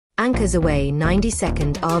Anchors Away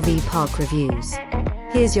 90-second RV park reviews.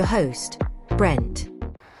 Here's your host, Brent.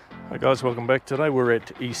 Hi guys, welcome back. Today we're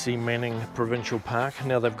at EC Manning Provincial Park.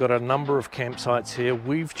 Now they've got a number of campsites here.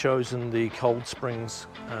 We've chosen the Cold Springs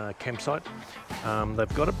campsite.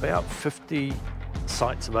 They've got about 50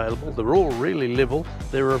 sites available. They're all really level.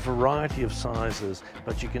 There are a variety of sizes,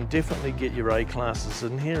 but you can definitely get your A classes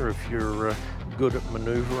in here if you're good at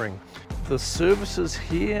maneuvering. The services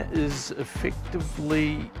here is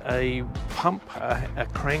effectively a pump, a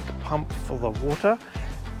crank pump for the water,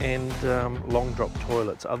 and long drop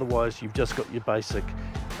toilets. Otherwise you've just got your basic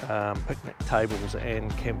picnic tables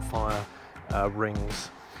and campfire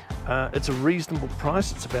rings. It's a reasonable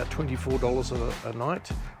price. It's about $24 a night,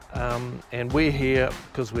 and we're here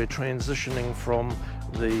because we're transitioning from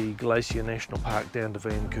the Glacier National Park down to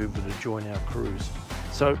Vancouver to join our cruise.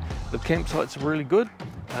 So the campsites are really good,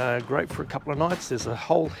 great for a couple of nights. There's a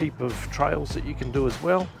whole heap of trails that you can do as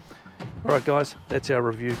well. All right guys, that's our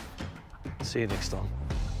review. See you next time.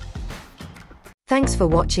 Thanks for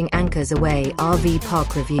watching Anchors Away RV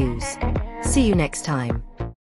Park Reviews. See you next time.